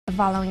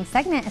following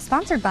segment is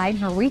sponsored by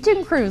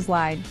Norwegian Cruise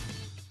Line.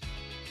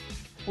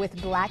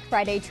 With Black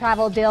Friday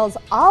travel deals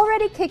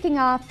already kicking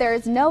off, there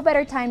is no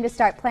better time to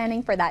start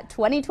planning for that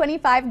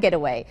 2025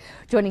 getaway.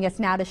 Joining us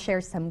now to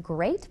share some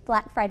great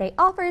Black Friday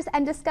offers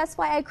and discuss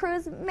why a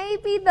cruise may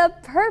be the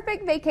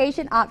perfect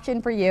vacation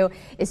option for you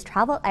is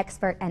travel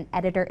expert and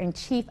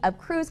editor-in-chief of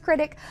Cruise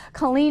Critic,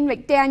 Colleen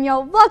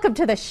McDaniel. Welcome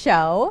to the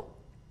show.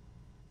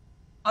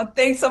 Oh,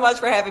 thanks so much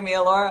for having me,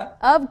 Laura.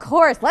 Of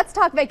course. Let's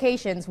talk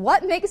vacations.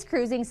 What makes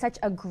cruising such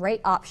a great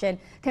option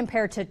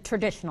compared to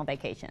traditional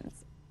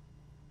vacations?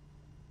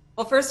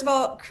 Well, first of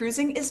all,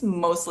 cruising is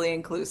mostly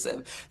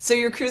inclusive. So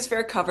your cruise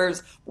fare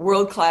covers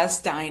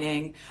world-class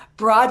dining,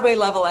 Broadway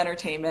level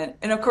entertainment,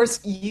 and of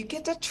course, you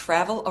get to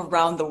travel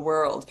around the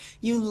world.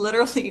 You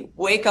literally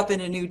wake up in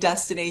a new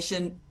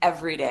destination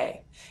every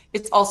day.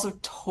 It's also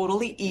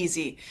totally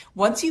easy.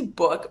 Once you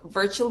book,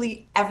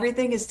 virtually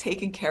everything is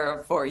taken care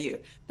of for you.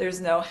 There's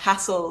no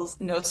hassles,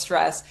 no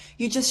stress.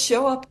 You just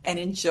show up and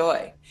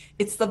enjoy.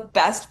 It's the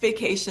best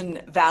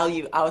vacation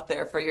value out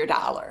there for your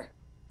dollar.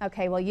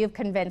 Okay, well, you've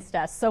convinced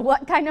us. So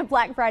what kind of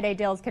Black Friday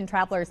deals can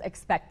travelers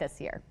expect this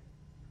year?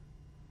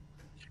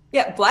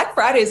 Yeah, Black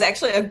Friday is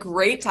actually a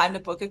great time to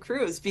book a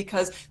cruise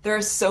because there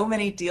are so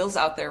many deals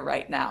out there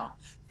right now.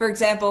 For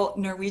example,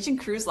 Norwegian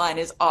Cruise Line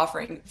is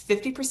offering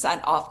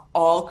 50% off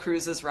all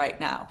cruises right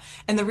now.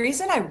 And the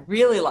reason I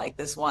really like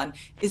this one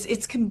is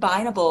it's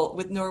combinable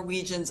with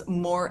Norwegian's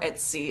More at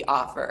Sea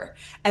offer.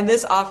 And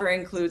this offer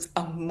includes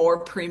a more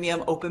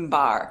premium open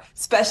bar,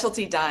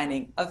 specialty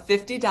dining, a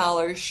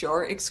 $50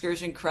 shore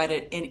excursion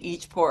credit in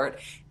each port,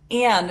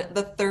 and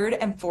the third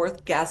and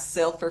fourth guest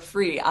sail for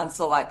free on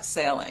select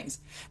sailings.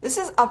 This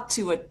is up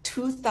to a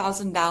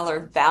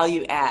 $2,000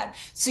 value add,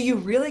 so you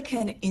really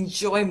can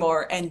enjoy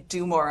more and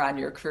do more on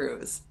your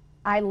cruise.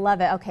 I love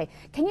it. Okay,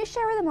 can you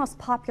share the most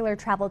popular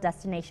travel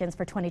destinations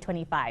for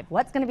 2025?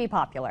 What's going to be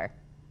popular?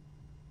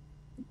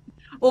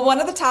 Well,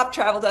 one of the top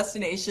travel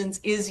destinations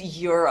is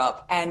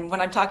Europe. And when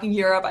I'm talking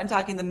Europe, I'm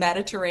talking the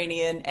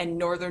Mediterranean and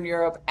Northern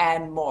Europe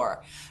and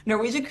more.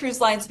 Norwegian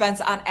Cruise Line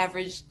spends on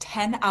average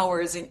 10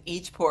 hours in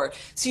each port.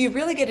 So you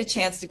really get a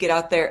chance to get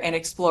out there and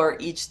explore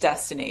each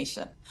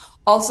destination.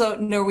 Also,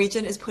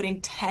 Norwegian is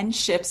putting 10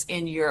 ships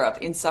in Europe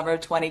in summer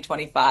of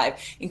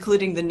 2025,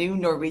 including the new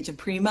Norwegian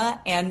Prima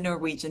and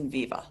Norwegian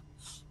Viva.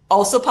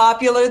 Also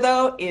popular,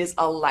 though, is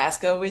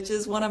Alaska, which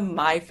is one of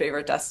my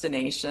favorite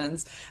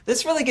destinations.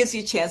 This really gives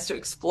you a chance to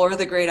explore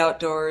the great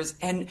outdoors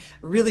and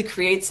really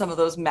create some of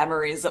those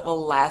memories that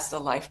will last a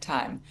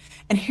lifetime.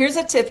 And here's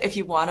a tip if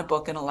you want to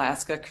book an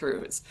Alaska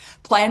cruise.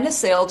 Plan to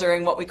sail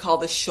during what we call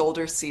the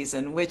shoulder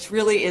season, which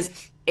really is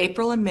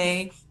April and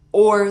May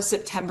or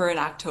September and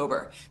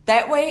October.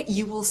 That way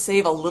you will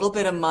save a little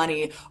bit of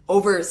money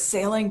over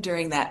sailing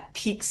during that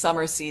peak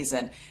summer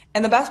season.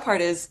 And the best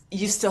part is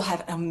you still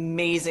have an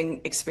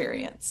amazing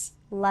experience.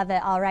 Love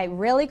it. All right,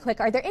 really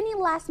quick, are there any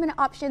last minute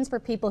options for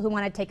people who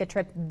want to take a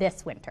trip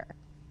this winter?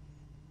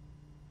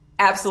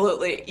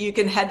 Absolutely. You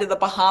can head to the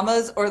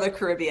Bahamas or the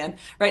Caribbean.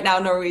 Right now,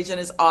 Norwegian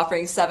is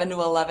offering 7 to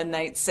 11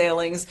 night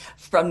sailings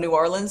from New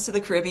Orleans to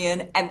the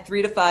Caribbean and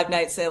 3 to 5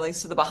 night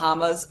sailings to the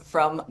Bahamas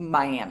from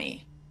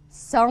Miami.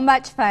 So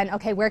much fun.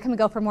 Okay, where can we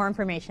go for more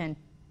information?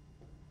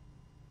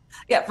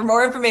 Yeah, for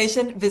more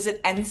information,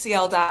 visit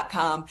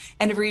ncl.com,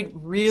 and to read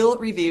real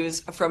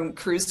reviews from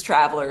cruise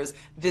travelers,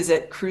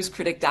 visit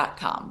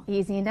cruisecritic.com.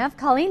 Easy enough.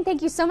 Colleen,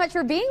 thank you so much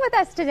for being with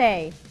us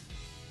today.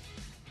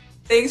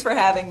 Thanks for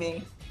having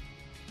me.